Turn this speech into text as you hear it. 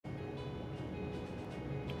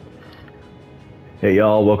Hey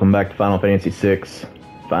y'all, welcome back to Final Fantasy VI.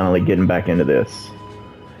 Finally getting back into this.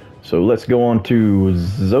 So let's go on to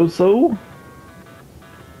Zoso.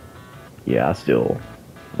 Yeah, I still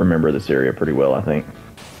remember this area pretty well, I think.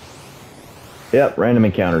 Yep, random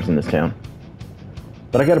encounters in this town.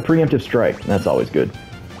 But I got a preemptive strike, that's always good.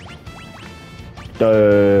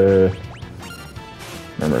 Remember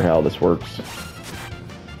how this works.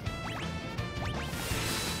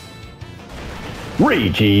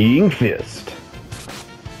 Raging Fist.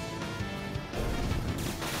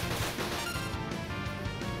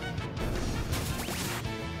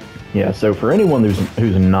 Yeah, so for anyone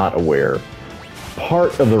who's not aware,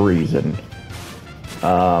 part of the reason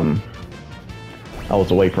I was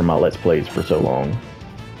away from my Let's Plays for so long.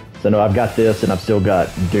 So no, I've got this, and I've still got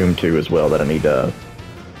Doom 2 as well that I need to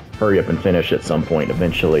hurry up and finish at some point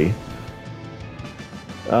eventually.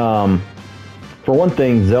 For one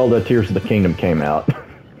thing, Zelda Tears of the Kingdom came out.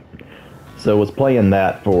 So I was playing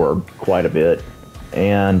that for quite a bit.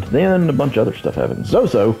 And then a bunch of other stuff happened.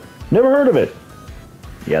 Zoso? Never heard of it!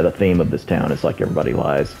 Yeah, the theme of this town is like everybody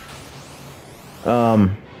lies. So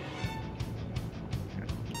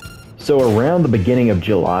around the beginning of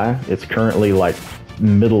July, it's currently like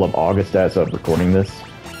middle of August as of recording this.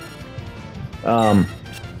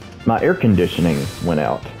 My air conditioning went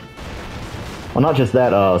out. Well, not just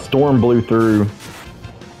that, a storm blew through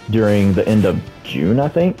during the end of June, I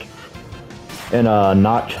think, and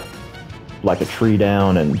knocked like a tree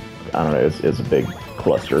down, and I don't know, it was a big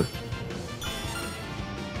cluster.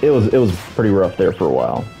 It was pretty rough there for a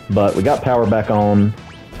while, but we got power back on,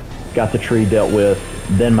 got the tree dealt with,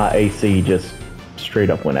 then my AC just straight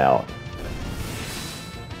up went out.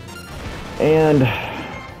 And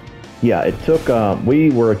yeah, it took, we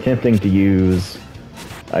were attempting to use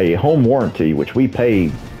a home warranty, which we pay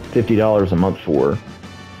 $50 a month for,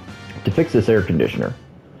 to fix this air conditioner.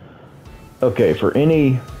 Okay, for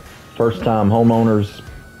any first-time homeowners,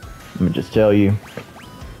 let me just tell you,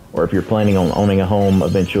 or if you're planning on owning a home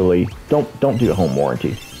eventually, don't do a home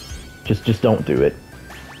warranty. Just don't do it.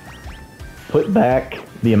 Put back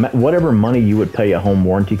whatever money you would pay a home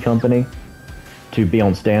warranty company to be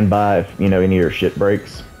on standby if, you know, any of your shit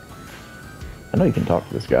breaks. I know you can talk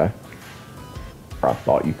to this guy. Or I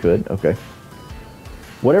thought you could. Okay.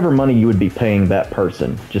 Whatever money you would be paying that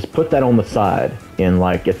person, just put that on the side in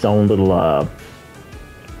like its own little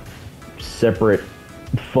separate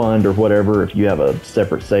fund or whatever. If you have a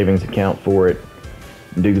separate savings account for it,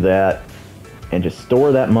 do that, and just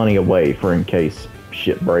store that money away for in case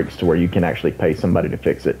shit breaks to where you can actually pay somebody to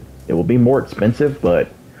fix it. It will be more expensive, but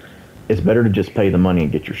it's better to just pay the money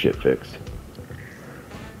and get your shit fixed.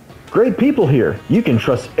 Great people here. You can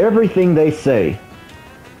trust everything they say.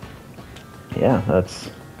 Yeah, that's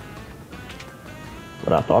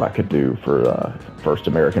what I thought I could do for first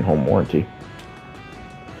American home warranty.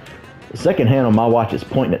 The second hand on my watch is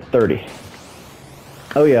pointing at 30.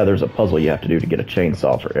 Oh yeah, there's a puzzle you have to do to get a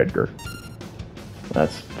chainsaw for Edgar.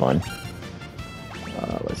 That's fun.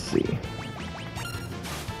 Let's see.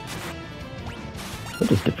 I'll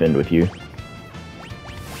just defend with you.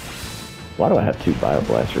 Why do I have two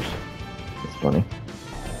bioblasters? That's funny.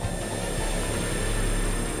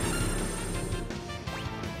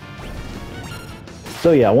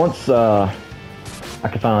 So yeah, once I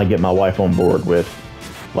can finally get my wife on board with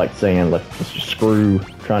like saying let's just screw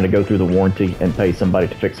trying to go through the warranty and pay somebody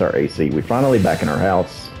to fix our AC. We're finally back in our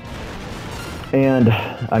house, and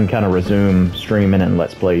I can kind of resume streaming and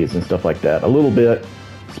Let's Plays and stuff like that a little bit,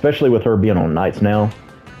 especially with her being on nights now.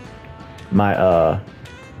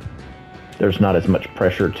 There's not as much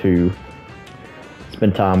pressure to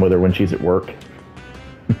spend time with her when she's at work.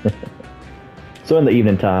 So in the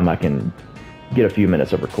evening time I can get a few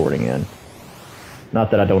minutes of recording in. Not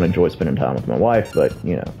that I don't enjoy spending time with my wife, but,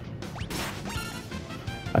 you know,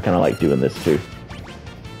 I kind of like doing this too.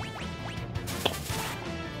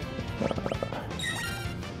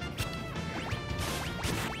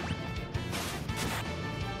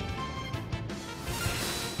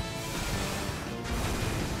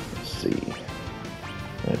 Let's see.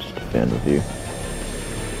 I'll just defend with you.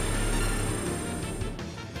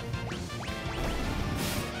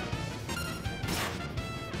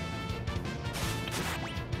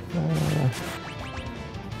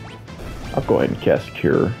 I'll go ahead and cast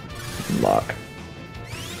Cure and Lock.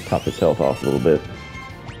 Top his health off a little bit.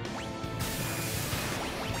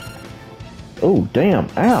 Oh, damn.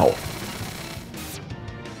 Ow.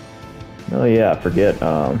 Oh, yeah, I forget.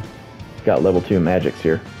 Got level 2 magics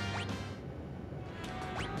here.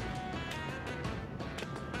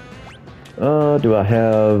 Do I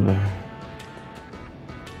have...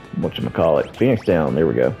 whatchamacallit? Phoenix Down. There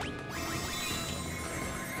we go.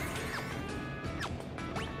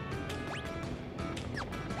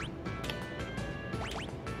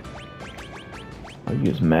 I'll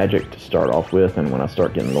use magic to start off with, and when I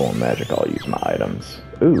start getting low on magic, I'll use my items.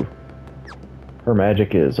 Ooh. Her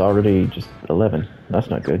magic is already just 11. That's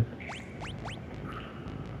not good.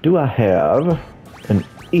 Do I have an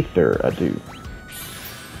ether? I do.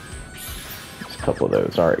 Just a couple of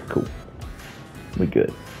those. Alright, cool. We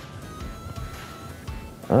good.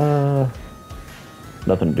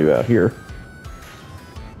 Nothing to do out here.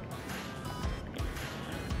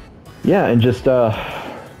 Yeah, and just,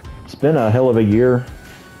 it's been a hell of a year.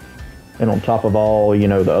 And on top of all, you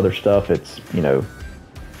know, the other stuff, it's, you know,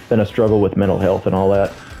 been a struggle with mental health and all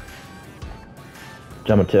that. I'm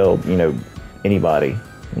gonna tell, you know, anybody,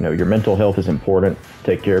 you know, your mental health is important.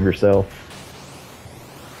 Take care of yourself.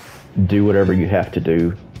 Do whatever you have to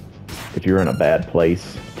do if you're in a bad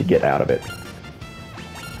place to get out of it.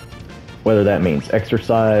 Whether that means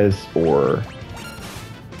exercise or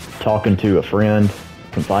talking to a friend,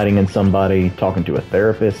 confiding in somebody, talking to a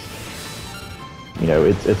therapist. You know,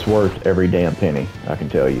 it's worth every damn penny, I can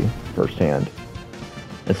tell you firsthand.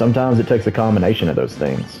 And sometimes it takes a combination of those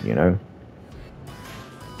things, you know.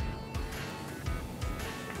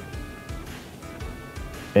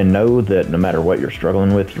 And know that no matter what you're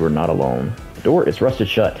struggling with, you are not alone. The door is rusted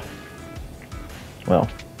shut. Well,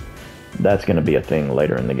 that's going to be a thing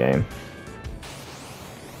later in the game.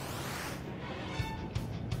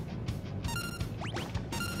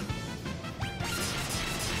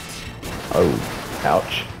 Oh,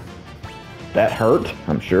 ouch. That hurt,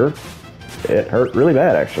 I'm sure. It hurt really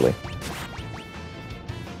bad, actually.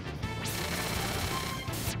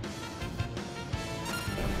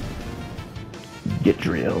 Get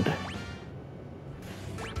drilled.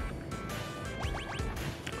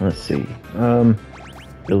 Let's see.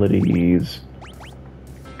 Abilities.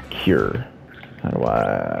 Cure. How do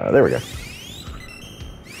I... There we go.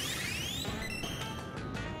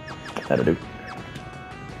 That'll do.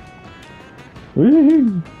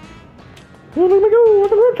 Woohoo! Oh, look at me go! I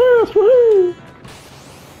can run fast! Woohoo!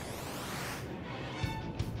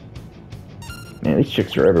 Man, these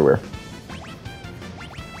chicks are everywhere.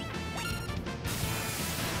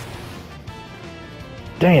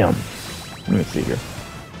 Damn! Let me see here.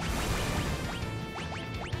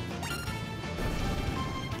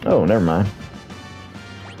 Oh, never mind.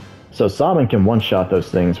 So Simon can one-shot those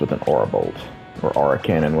things with an aura bolt. Or aura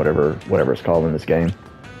cannon, whatever it's called in this game.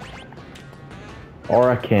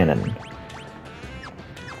 Aura cannon.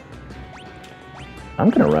 I'm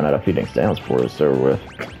gonna run out of Phoenix Downs before this is over with.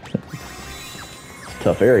 It's a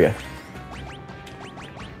tough area.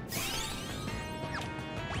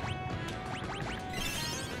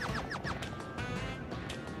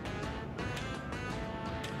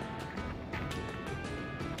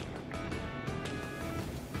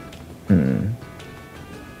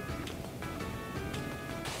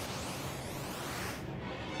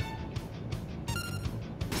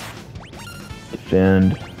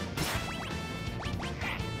 Defend.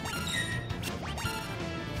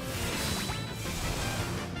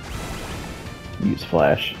 Use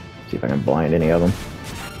flash. See if I can blind any of them.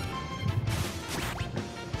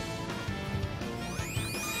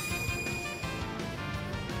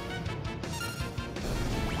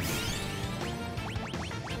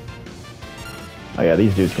 Oh yeah,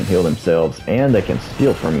 these dudes can heal themselves, and they can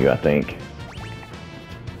steal from you, I think.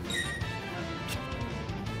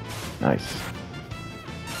 Nice.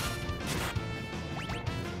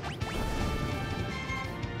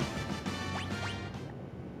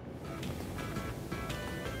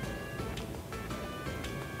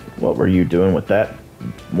 What were you doing with that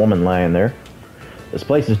woman lying there? This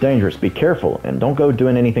place is dangerous. Be careful, and don't go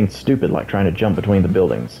doing anything stupid like trying to jump between the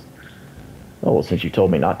buildings. Oh, well, since you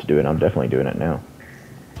told me not to do it, I'm definitely doing it now.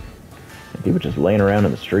 People just laying around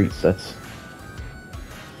in the streets, that's...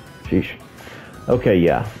 Sheesh. Okay,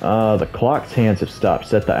 yeah. The clock's hands have stopped.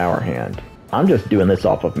 Set the hour hand. I'm just doing this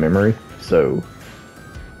off of memory, so...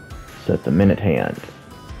 Set the minute hand.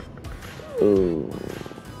 Ooh.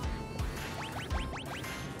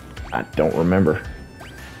 I don't remember.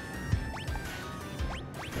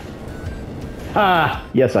 Ah!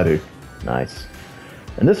 Yes, I do. Nice.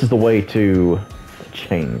 And this is the way to the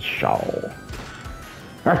chainsaw.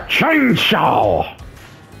 A chainsaw!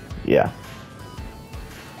 Yeah.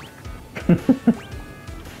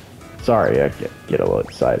 Sorry, I get a little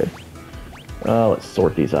excited. Let's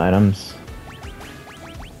sort these items.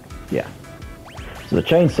 Yeah. So the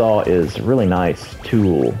chainsaw is a really nice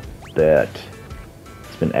tool that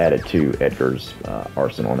has been added to Edgar's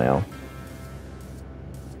arsenal now.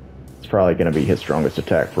 It's probably going to be his strongest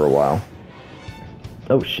attack for a while.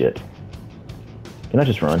 Oh shit. Can I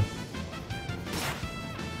just run?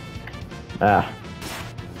 Ah.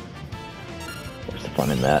 Where's the fun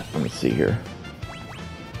in that? Let me see here.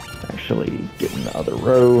 actually get in the other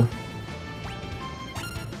row.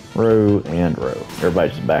 Row and row. Everybody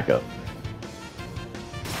just back up.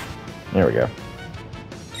 There we go.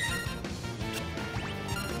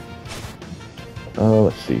 Oh,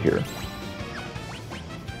 let's see here.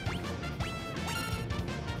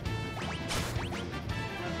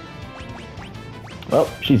 Oh,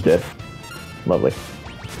 she's dead. Lovely.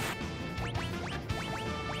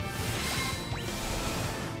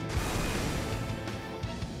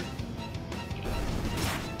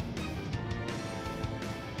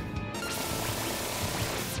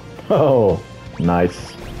 Oh,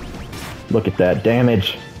 nice. Look at that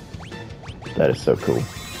damage. That is so cool.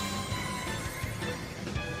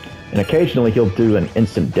 And occasionally he'll do an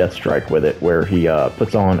instant death strike with it where he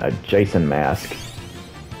puts on a Jason mask.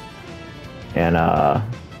 And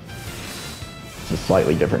it's a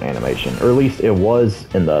slightly different animation. Or at least it was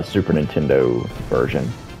in the Super Nintendo version.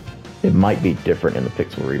 It might be different in the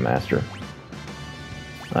Pixel Remaster.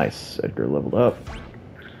 Nice. Edgar leveled up.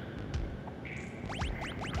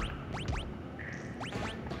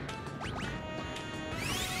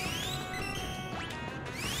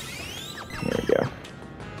 There we go.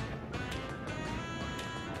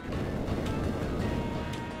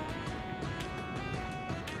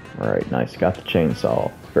 Alright, nice. Got the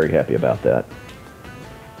chainsaw. Very happy about that.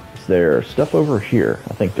 Is there stuff over here?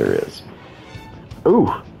 I think there is.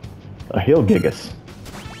 Ooh! A hill gigas.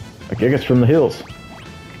 A gigas from the hills.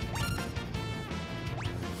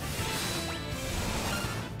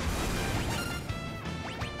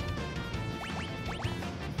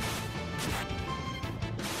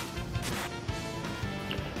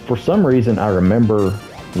 For some reason, I remember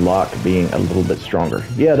Locke being a little bit stronger.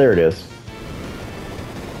 Yeah, there it is.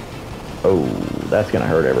 Oh, that's gonna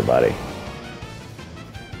hurt everybody.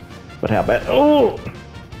 But how bad? Oh!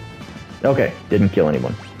 Okay, didn't kill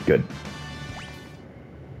anyone. Good.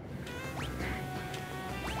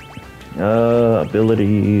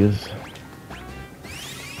 Abilities.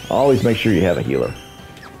 Always make sure you have a healer.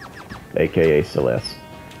 AKA Celeste.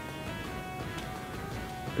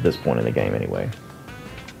 At this point in the game, anyway.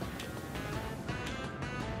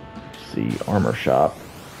 Let's see, armor shop.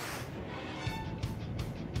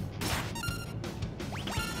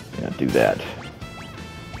 Yeah, do that.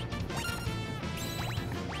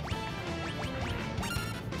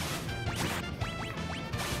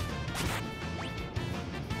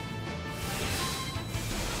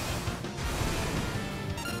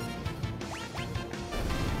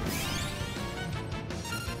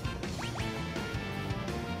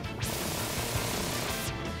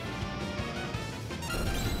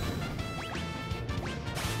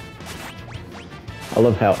 I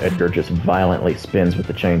love how Edgar just violently spins with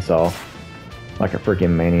the chainsaw, like a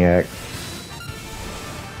freaking maniac.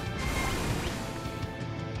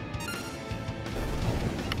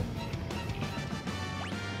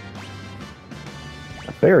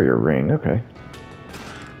 A barrier ring, okay.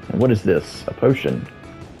 And what is this? A potion.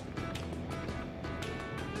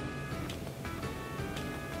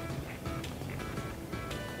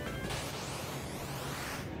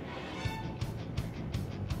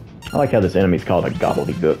 I like how this enemy's called a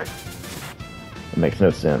gobbledygook. It makes no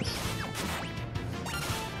sense.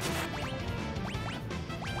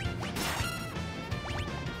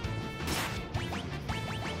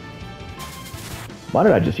 Why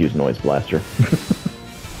did I just use Noise Blaster?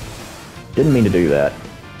 Didn't mean to do that.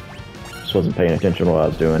 Just wasn't paying attention to what I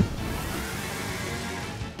was doing.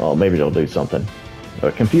 Well, maybe it'll do something.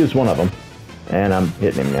 But confused one of them. And I'm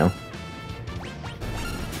hitting him now.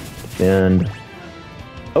 Defend.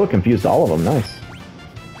 Oh, it confused all of them. Nice.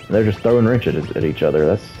 They're just throwing wrenches at each other.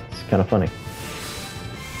 That's kind of funny.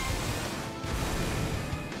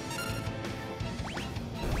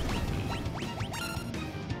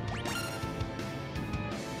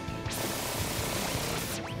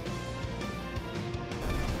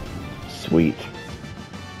 Sweet.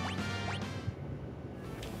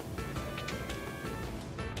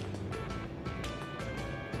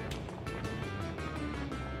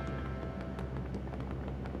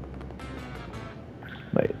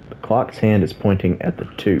 Wait, the clock's hand is pointing at the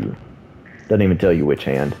 2. Doesn't even tell you which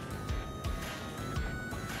hand.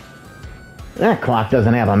 That clock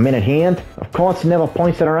doesn't have a minute hand. Of course, it never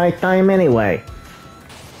points at the right time anyway.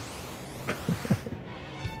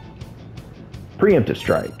 Preemptive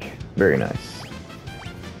strike. Very nice.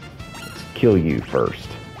 Let's kill you first.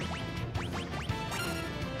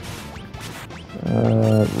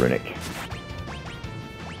 Runic.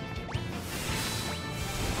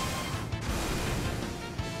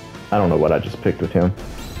 I don't know what I just picked with him.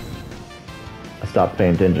 I stopped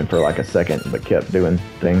paying attention for like a second, but kept doing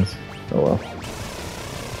things. Oh well.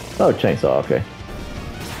 Oh, chainsaw, okay.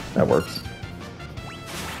 That works.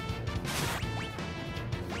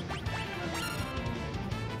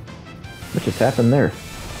 What just happened there?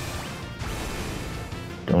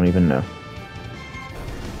 Don't even know.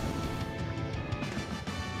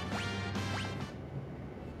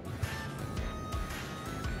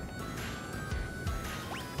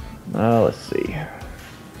 Let's see.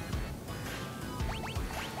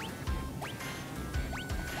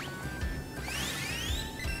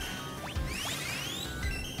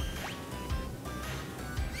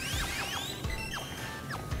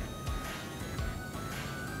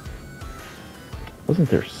 Wasn't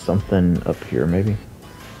there something up here, maybe?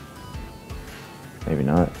 Maybe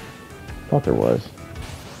not. Thought there was.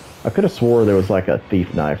 I could have swore there was like a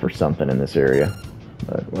thief knife or something in this area,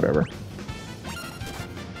 but whatever.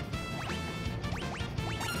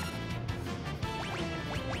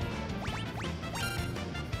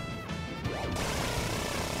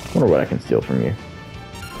 Wonder what I can steal from you.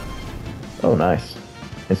 Oh, nice.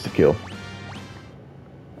 Insta-kill.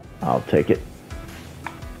 I'll take it.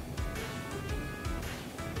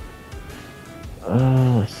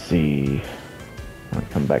 Let's see. I'll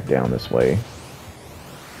come back down this way.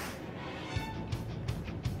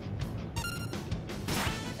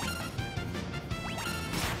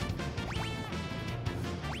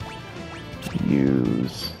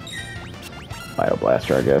 Use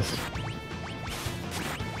Bioblaster, I guess.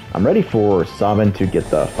 I'm ready for Sabin to get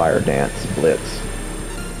the Fire Dance Blitz.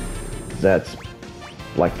 That's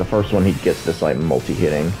like the first one he gets this like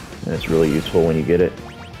multi-hitting, and it's really useful when you get it.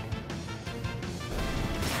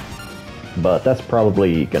 But that's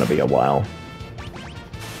probably gonna be a while.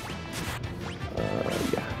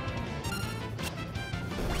 Yeah.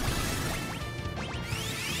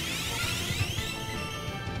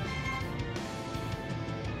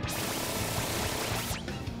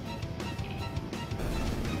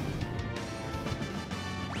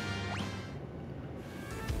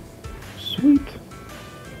 Sweet.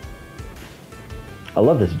 I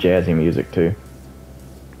love this jazzy music too.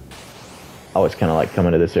 I always kind of like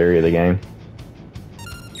coming to this area of the game.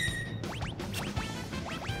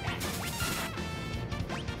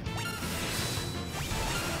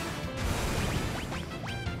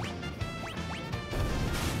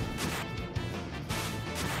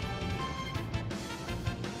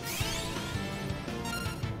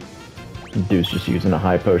 Dude's just using a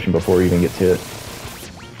high potion before he even gets hit.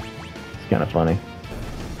 It's kind of funny.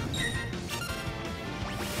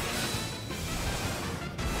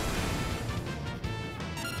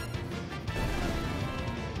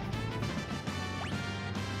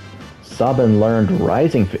 Sabin learned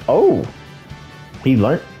Rising. Oh! He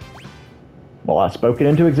learned. Well, I spoke it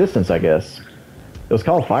into existence, I guess. It was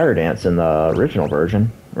called Fire Dance in the original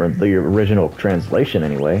version, or the original translation,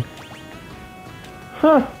 anyway.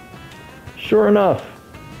 Huh. Sure enough.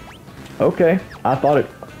 Okay. I thought it.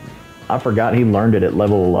 I forgot he learned it at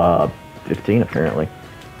level 15, apparently.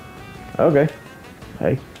 Okay.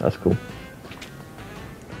 Hey, that's cool.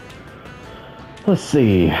 Let's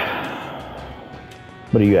see.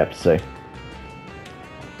 What do you have to say?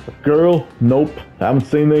 Girl? Nope. Haven't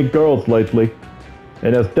seen any girls lately.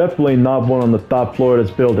 And there's definitely not one on the top floor of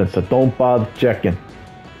this building, so don't bother checking.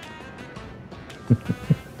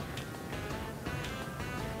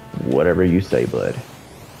 Whatever you say, bud.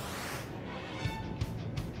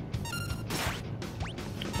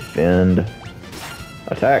 Defend.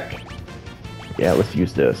 Attack. Yeah, let's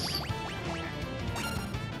use this.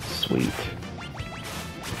 Sweet.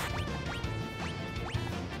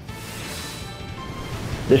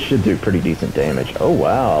 This should do pretty decent damage. Oh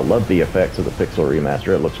wow, I love the effects of the Pixel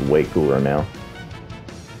Remaster. It looks way cooler now.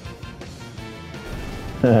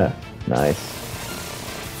 Nice.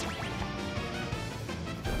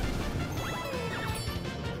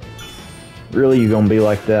 Really, you gonna be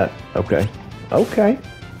like that? Okay. Okay.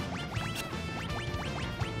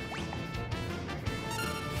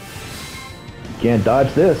 Can't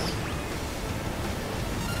dodge this.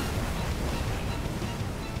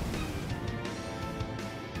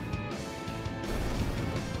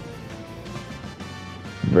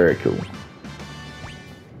 Very cool.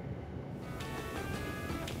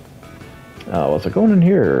 Was I going in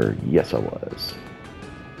here? Yes, I was.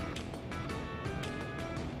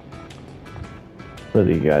 What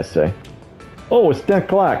do you guys say? Oh, it's 10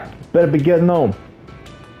 o'clock. Better be getting home.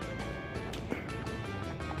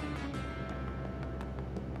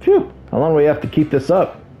 Phew. How long do we have to keep this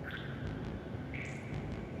up?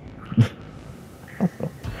 I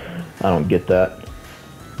don't get that.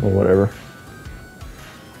 Well, whatever.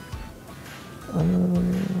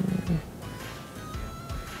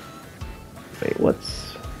 Wait,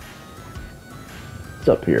 what's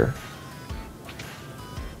up here?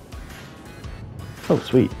 Oh,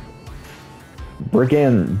 sweet.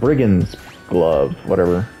 Brigand's glove,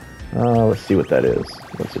 whatever. Let's see what that is.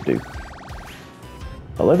 What's it do?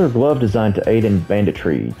 A leather glove designed to aid in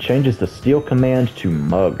banditry. Changes the steal command to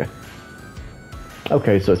mug.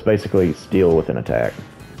 Okay, so it's basically steal with an attack.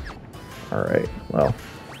 Alright, well.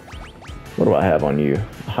 What do I have on you?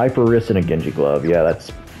 Hyper wrist and a Genji glove. Yeah,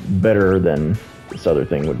 that's better than this other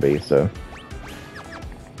thing would be, so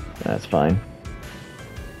that's fine.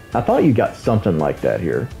 I thought you got something like that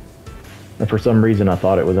here. And for some reason I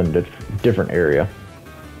thought it was in a different area.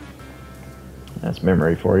 That's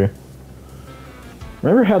memory for you.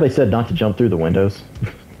 Remember how they said not to jump through the windows?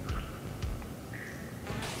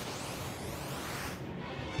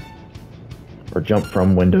 Or jump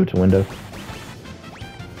from window to window?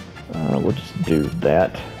 We'll just do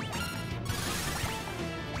that.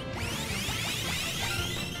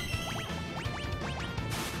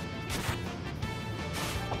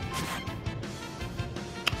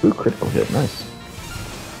 Ooh, critical hit, nice.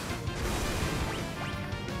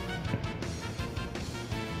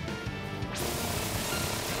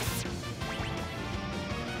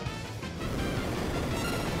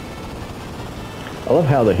 I love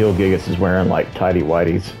how the Hill Gigas is wearing like tidy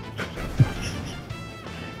whities.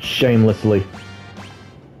 Shamelessly.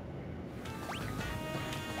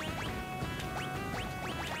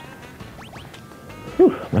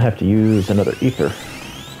 Whew, I have to use another ether.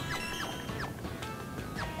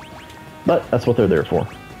 But that's what they're there for.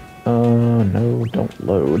 No, don't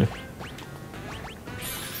load.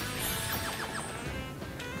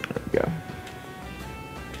 There we go.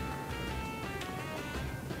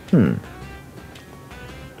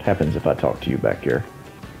 What happens if I talk to you back here?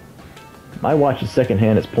 My watch's second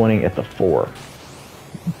hand is pointing at the 4.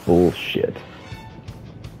 Bullshit.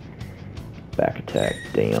 Back attack,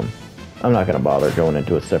 damn. I'm not gonna bother going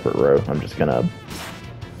into a separate row. I'm just gonna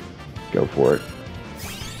go for it.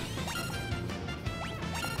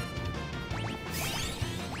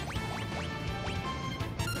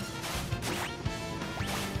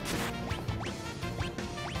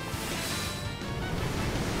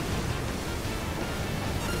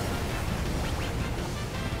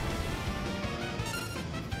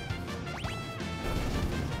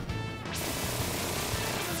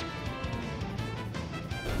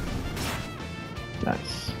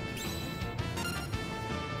 Nice.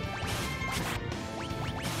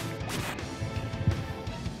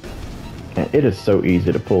 And it is so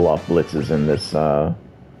easy to pull off blitzes in this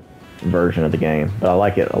version of the game, but I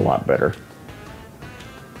like it a lot better.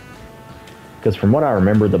 Because from what I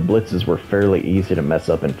remember, the blitzes were fairly easy to mess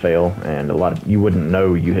up and fail, and you wouldn't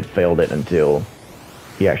know you had failed it until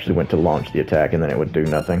he actually went to launch the attack, and then it would do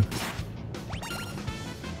nothing.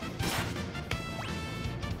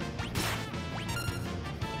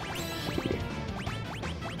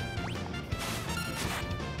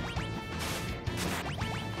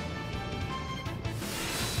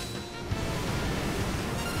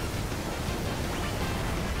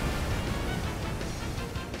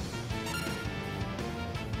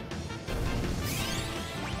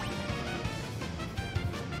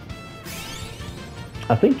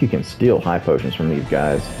 I think you can steal high potions from these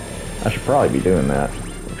guys. I should probably be doing that.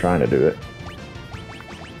 I'm trying to do it.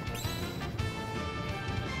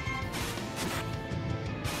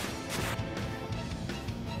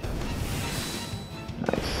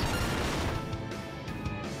 Nice.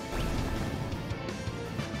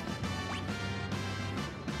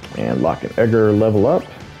 And Locke and Edgar level up.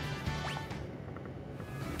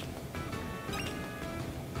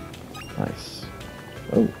 Nice.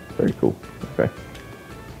 Oh, very cool. Okay.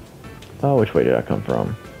 Oh, which way did I come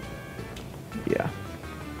from? Yeah.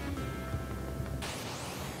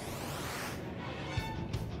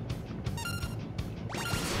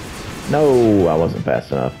 No, I wasn't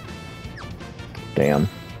fast enough. Damn.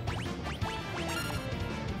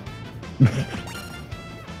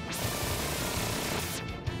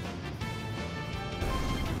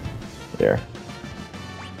 There.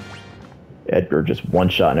 Edgar just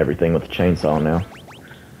one-shotting everything with the chainsaw now.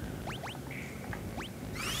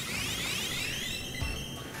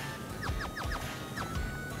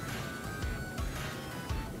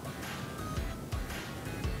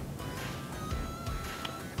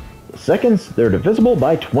 Seconds, they're divisible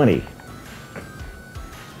by 20.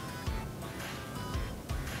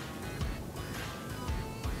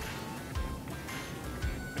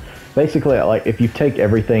 Basically, like, if you take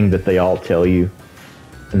everything that they all tell you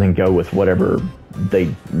and then go with whatever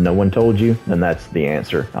no one told you, then that's the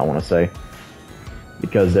answer, I want to say.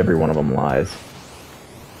 Because every one of them lies.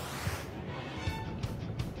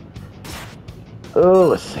 Oh,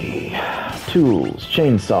 let's see. Tools,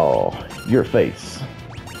 chainsaw, your face.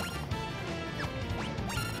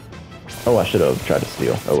 Oh, I should have tried to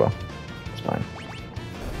steal. Oh well. It's fine.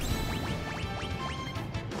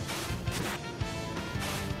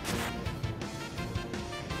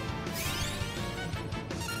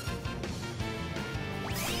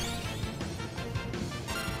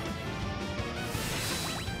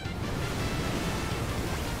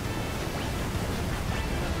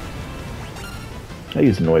 I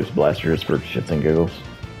use noise blasters for shits and giggles.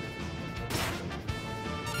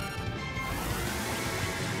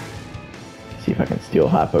 See if I can steal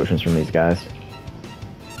high potions from these guys.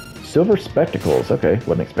 Silver spectacles. Okay,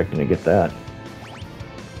 wasn't expecting to get that.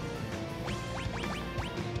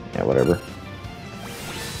 Yeah, whatever.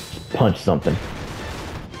 Just punch something.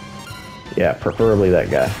 Yeah, preferably that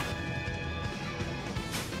guy.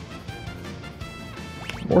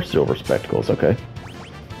 More silver spectacles. Okay.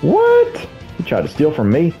 What? You tried to steal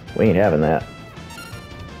from me? We ain't having that.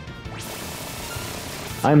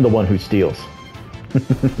 I'm the one who steals.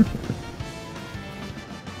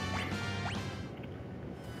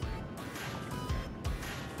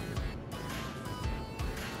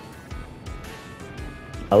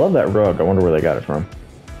 I love that rug. I wonder where they got it from.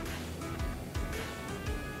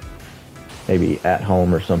 Maybe at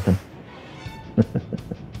home or something.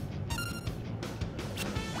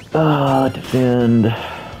 Defend.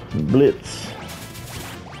 Blitz.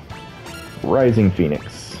 Rising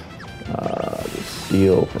Phoenix.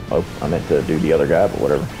 Steal from... Oh, I meant to do the other guy, but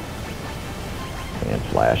whatever. And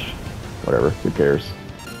flash. Whatever. Who cares?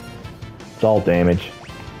 It's all damage.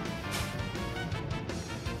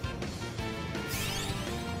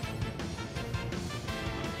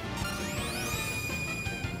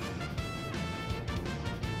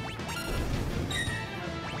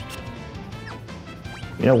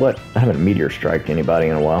 You know what? I haven't meteor striked anybody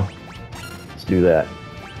in a while. Let's do that.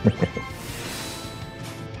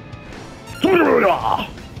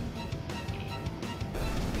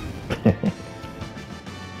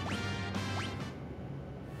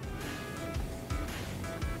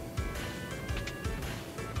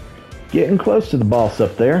 Getting close to the boss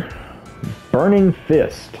up there. Burning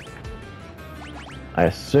Fist. I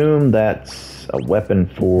assume that's a weapon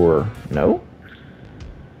for... No?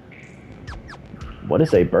 What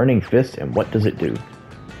is a Burning Fist and what does it do?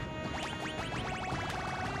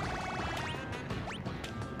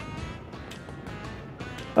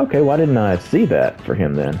 Okay, why didn't I see that for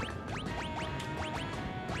him then?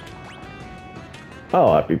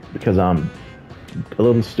 Oh, because I'm a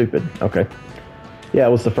little stupid. Okay. Yeah, it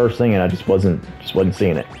was the first thing and I just wasn't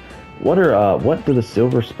seeing it. What do the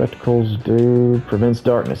silver spectacles do? Prevents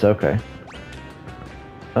darkness. Okay.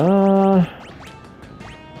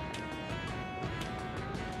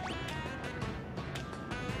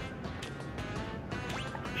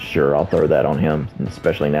 Sure, I'll throw that on him,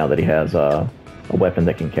 especially now that he has a weapon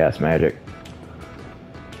that can cast magic.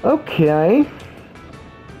 Okay.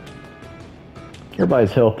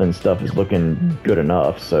 Everybody's health and stuff is looking good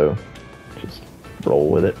enough, so just roll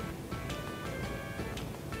with it.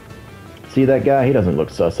 See that guy? He doesn't look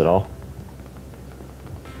sus at all.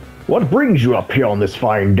 What brings you up here on this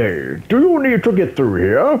fine day? Do you need to get through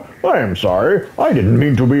here? I am sorry. I didn't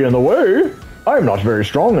mean to be in the way. I'm not very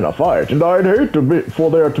strong in a fight, and I'd hate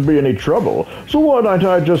for there to be any trouble, so why don't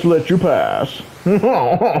I just let you pass?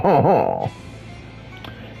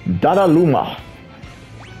 Dadaluma.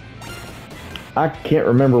 I can't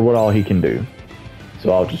remember what all he can do,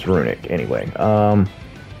 so I'll just Runic anyway.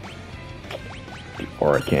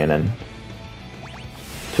 Aura Cannon.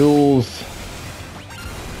 Tools.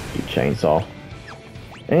 Chainsaw.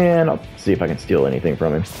 And I'll see if I can steal anything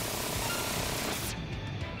from him.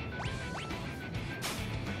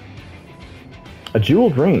 A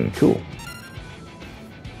jeweled ring, cool.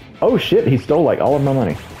 Oh shit, he stole like all of my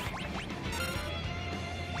money.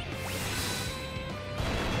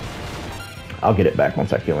 I'll get it back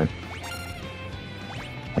once I kill him.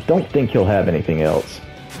 I don't think he'll have anything else.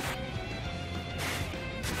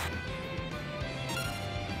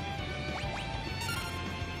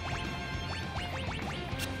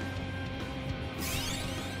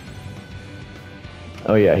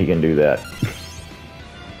 Oh yeah, he can do that.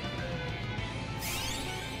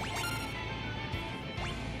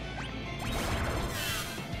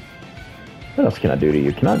 What else can I do to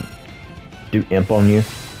you? Can I do imp on you?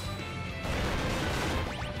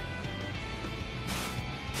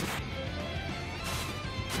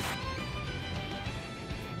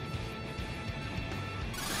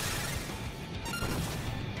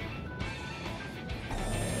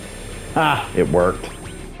 Ah, it worked.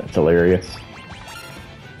 That's hilarious.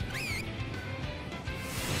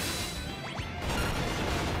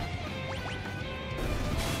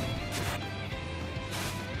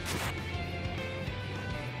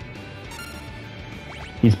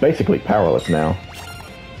 He's basically powerless now.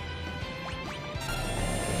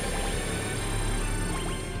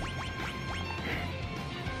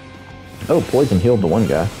 Oh, poison healed the one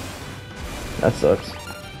guy. That sucks.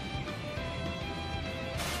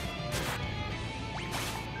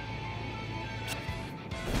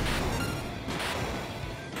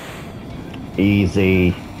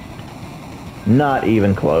 Easy. Not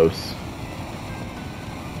even close.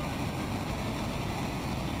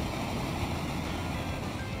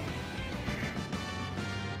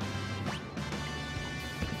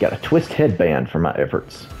 Got a twist headband for my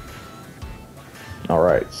efforts.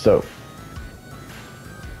 Alright, so.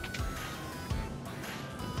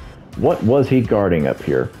 What was he guarding up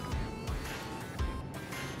here?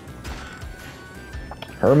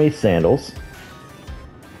 Hermes sandals.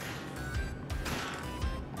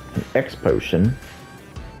 An X potion.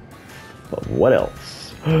 But what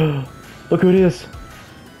else? Look who it is.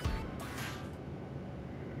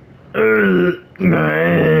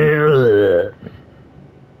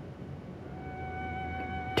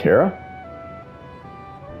 Terra?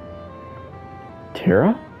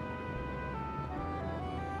 Terra?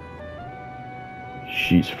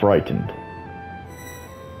 She's frightened.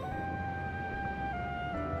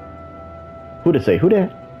 Who to say? Who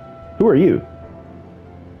that? Who are you?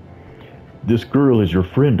 This girl is your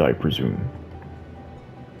friend, I presume.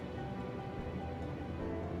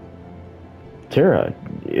 Terra,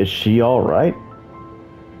 is she all right?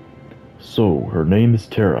 So, her name is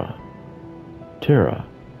Terra. Terra.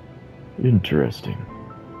 Interesting.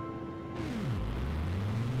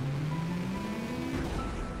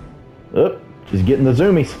 Oh, she's getting the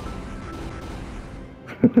zoomies.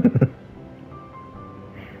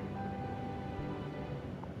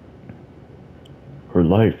 Her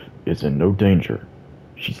life is in no danger.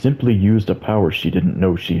 She simply used a power she didn't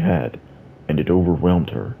know she had, and it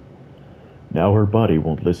overwhelmed her. Now her body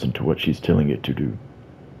won't listen to what she's telling it to do.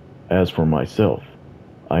 As for myself,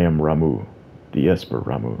 I am Ramuh, the Esper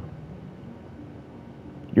Ramuh.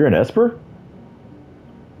 You're an Esper?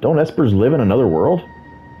 Don't Espers live in another world?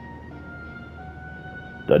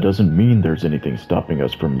 That doesn't mean there's anything stopping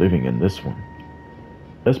us from living in this one.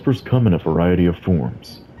 Espers come in a variety of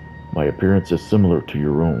forms. My appearance is similar to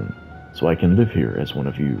your own, so I can live here as one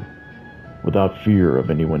of you, without fear of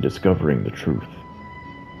anyone discovering the truth.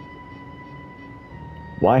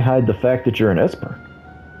 Why hide the fact that you're an Esper?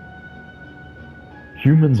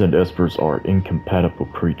 Humans and Espers are incompatible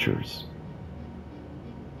creatures.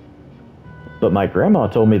 But my grandma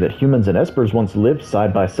told me that humans and Espers once lived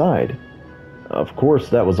side by side. Of course,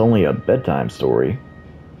 that was only a bedtime story.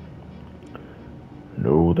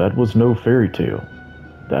 No, that was no fairy tale.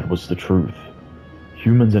 That was the truth.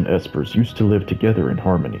 Humans and Espers used to live together in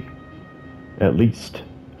harmony. At least,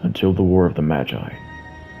 until the War of the Magi.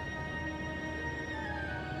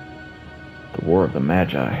 The War of the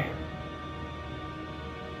Magi.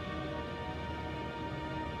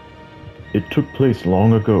 It took place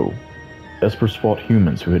long ago. Espers fought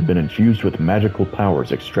humans who had been infused with magical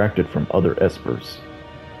powers extracted from other Espers.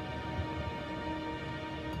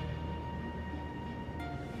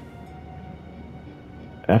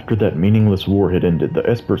 After that meaningless war had ended, the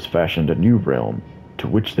Espers fashioned a new realm, to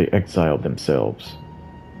which they exiled themselves.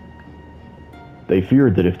 They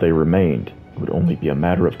feared that if they remained, it would only be a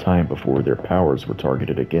matter of time before their powers were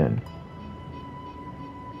targeted again.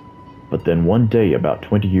 But then one day, about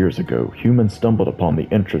 20 years ago, humans stumbled upon the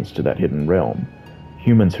entrance to that hidden realm.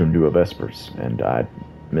 Humans who knew of Espers, and I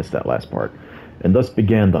missed that last part. And thus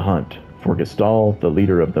began the hunt, for Gestal, the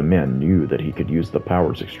leader of the men, knew that he could use the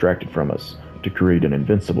powers extracted from us to create an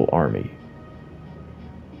invincible army.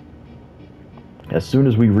 As soon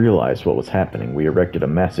as we realized what was happening, we erected a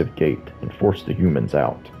massive gate and forced the humans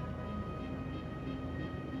out.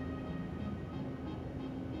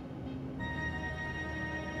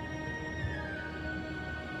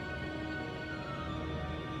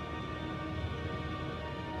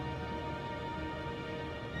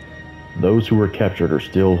 Those who were captured are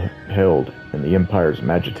still held in the Empire's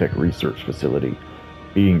Magitech research facility,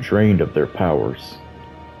 being drained of their powers.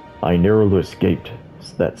 I narrowly escaped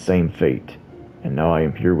that same fate, and now I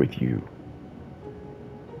am here with you.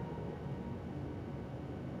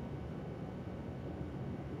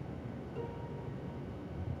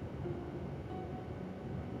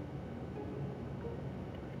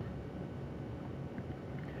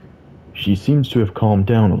 She seems to have calmed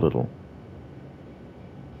down a little.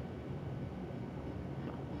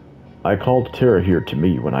 I called Terra here to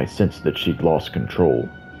me when I sensed that she'd lost control.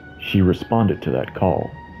 She responded to that call.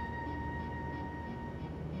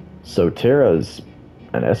 So Terra's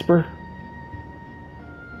an Esper?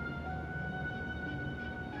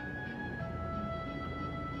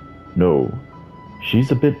 No,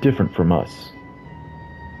 she's a bit different from us.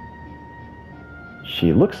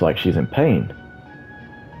 She looks like she's in pain.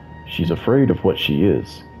 She's afraid of what she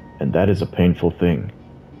is, and that is a painful thing.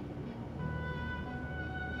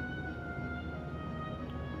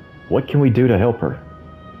 What can we do to help her?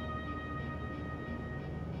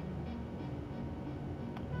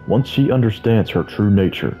 Once she understands her true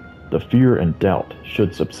nature, the fear and doubt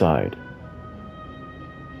should subside.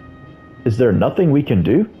 Is there nothing we can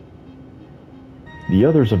do? The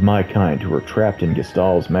others of my kind who are trapped in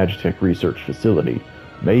Gestal's Magitech research facility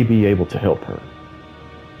may be able to help her.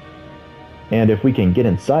 And if we can get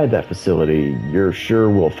inside that facility, you're sure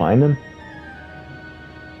we'll find them?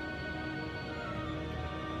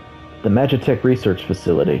 The Magitech research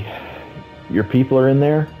facility. Your people are in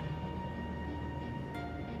there?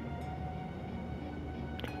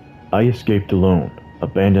 I escaped alone,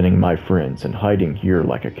 abandoning my friends and hiding here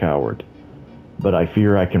like a coward. But I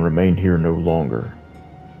fear I can remain here no longer.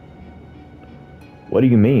 What do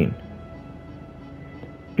you mean?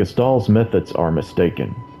 Gestal's methods are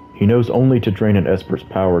mistaken. He knows only to drain an Esper's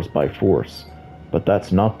powers by force, but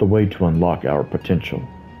that's not the way to unlock our potential.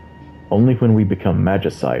 Only when we become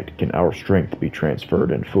Magicite can our strength be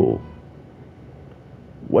transferred in full.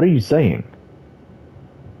 What are you saying?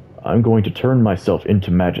 I'm going to turn myself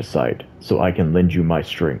into Magicite so I can lend you my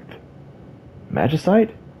strength.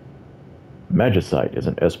 Magicite? Magicite is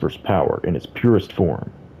an Esper's power in its purest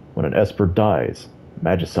form. When an Esper dies,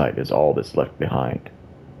 Magicite is all that's left behind.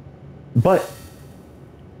 But...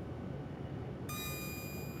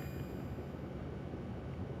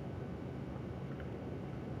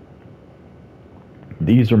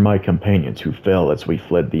 These are my companions who fell as we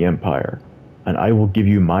fled the Empire, and I will give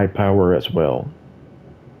you my power as well.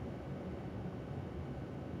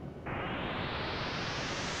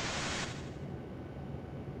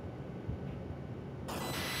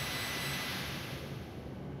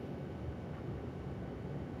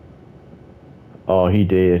 Oh, he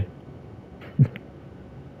did.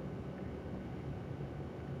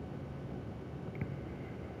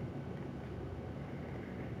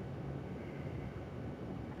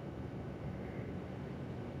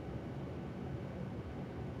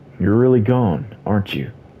 You're really gone, aren't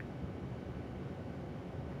you?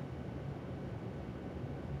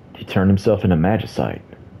 He turned himself into Magicite.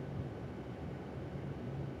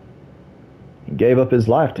 He gave up his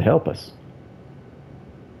life to help us.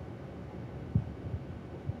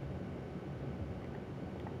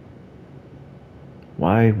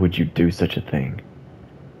 Why would you do such a thing?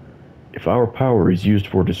 If our power is used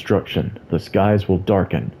for destruction, the skies will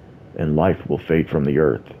darken, and life will fade from the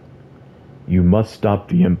earth. You must stop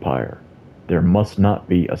the Empire. There must not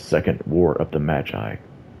be a second War of the Magi.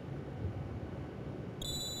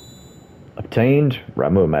 Obtained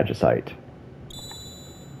Ramuh Magicite.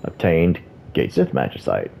 Obtained Gates-Sith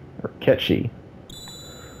Magicite, or Ketchi.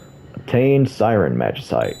 Obtained Siren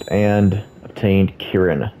Magicite, and obtained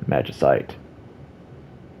Kirin Magicite.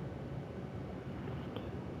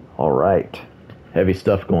 Alright, heavy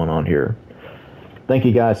stuff going on here. Thank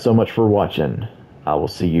you guys so much for watching. I will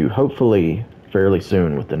see you hopefully fairly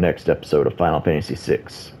soon with the next episode of Final Fantasy VI.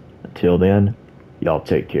 Until then, y'all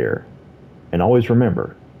take care. And always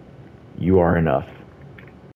remember, you are enough.